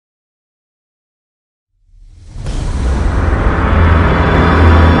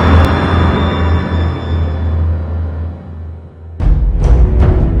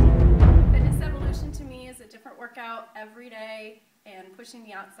pushing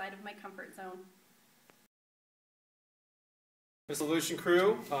me outside of my comfort zone. Miss Aleutian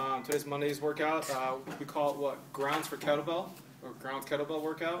crew, today's Monday's workout. We call it what? Grounds for kettlebell, or grounds kettlebell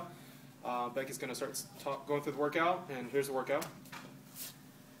workout. Becky's going to start going through the workout, and here's the workout.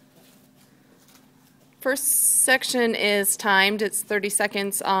 First section is timed. It's 30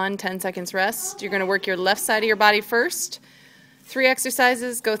 seconds on, 10 seconds rest. You're going to work your left side of your body first. 3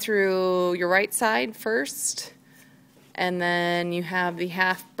 exercises. Go through your right side first, and then you have the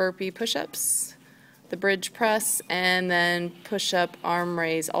half burpee push-ups, the bridge press, and then push-up arm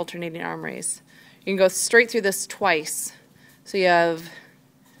raise, alternating arm raise. You can go straight through this twice. So you have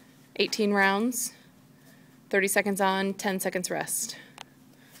 18 rounds, 30 seconds on, 10 seconds rest.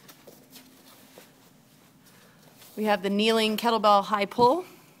 We have the kneeling kettlebell high pull.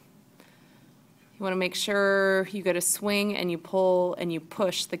 You want to make sure you get a swing and you pull and you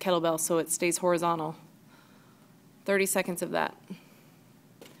push the kettlebell so it stays horizontal. 30 seconds of that.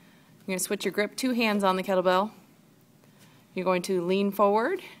 You're going to switch your grip, 2 hands on the kettlebell. You're going to lean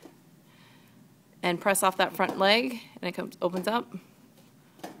forward and press off that front leg, and it opens up.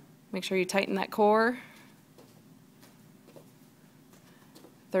 Make sure you tighten that core.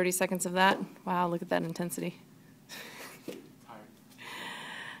 30 seconds of that. Wow, look at that intensity.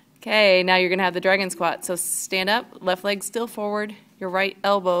 Okay, now you're going to have the dragon squat. So stand up, left leg still forward, your right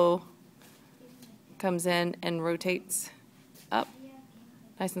elbow comes in and rotates up.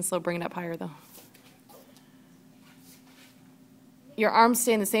 Nice and slow, bring it up higher though. Your arms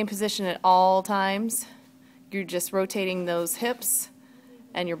stay in the same position at all times. You're just rotating those hips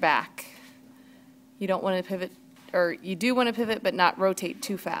and your back. You don't want to pivot, or you do want to pivot, but not rotate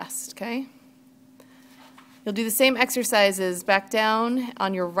too fast, okay? You'll do the same exercises back down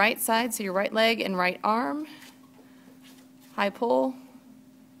on your right side, so your right leg and right arm. High pull.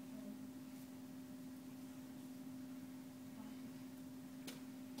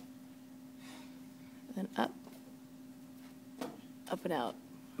 Then up, up and out.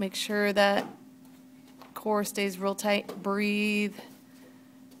 Make sure that core stays real tight. Breathe.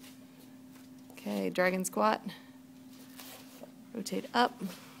 Okay, dragon squat. Rotate up.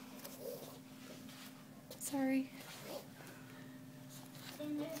 Sorry.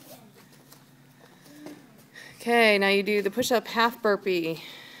 Okay, now you do the push-up half burpee.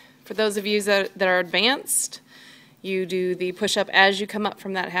 For those of you that are advanced, you do the push-up as you come up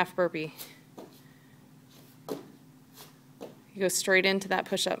from that half burpee. You go straight into that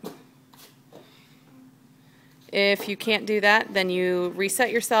push-up. If you can't do that, then you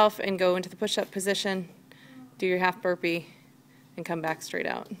reset yourself and go into the push-up position, do your half burpee, and come back straight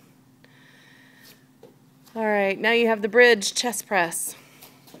out. All right, now you have the bridge chest press.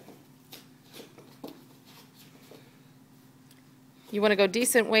 You want to go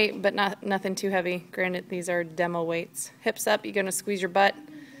decent weight, but nothing too heavy. Granted, these are demo weights. Hips up, you're going to squeeze your butt.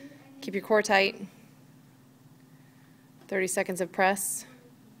 Keep your core tight. 30 seconds of press.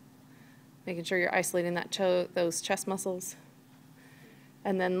 Making sure you're isolating those chest muscles.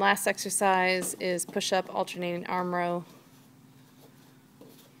 And then last exercise is push-up alternating arm row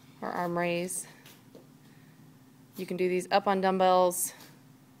or arm raise. You can do these up on dumbbells.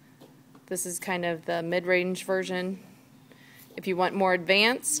 This is kind of the mid-range version. If you want more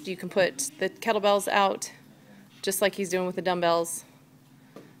advanced, you can put the kettlebells out just like he's doing with the dumbbells.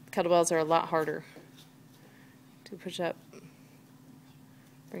 The kettlebells are a lot harder to push up.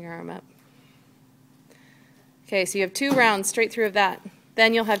 Bring your arm up. Okay, so you have 2 rounds straight through of that.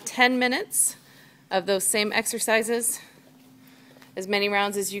 Then you'll have 10 minutes of those same exercises. As many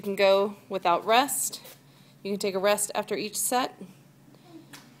rounds as you can go without rest. You can take a rest after each set.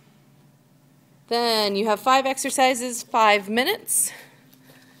 Then you have 5 exercises, 5 minutes.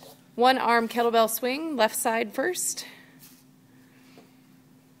 1 arm kettlebell swing, left side first.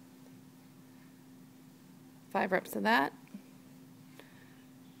 5 reps of that.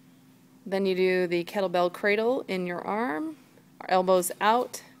 Then you do the kettlebell cradle in your arm, elbows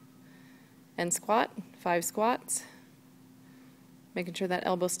out, and squat, 5 squats. Making sure that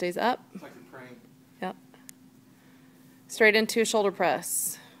elbow stays up. It's like you're praying. Yep. Straight into shoulder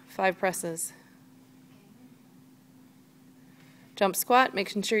press, 5 presses. Jump squat,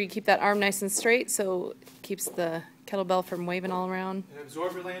 making sure you keep that arm nice and straight so it keeps the kettlebell from waving all around. And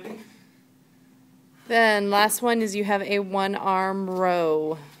absorb your landing. Then last one is you have a 1 arm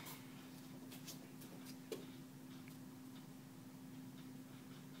row.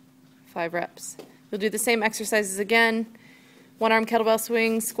 Five reps. You'll do the same exercises again. 1 arm kettlebell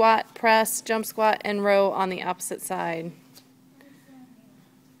swing, squat, press, jump squat, and row on the opposite side.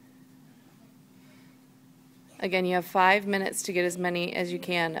 Again, you have 5 minutes to get as many as you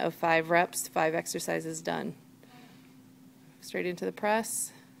can of 5 reps, 5 exercises done. Straight into the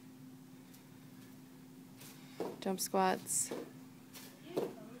press. Jump squats.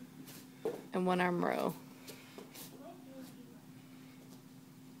 And one arm row.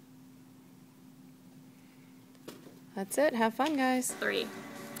 That's it. Have fun, guys. 3.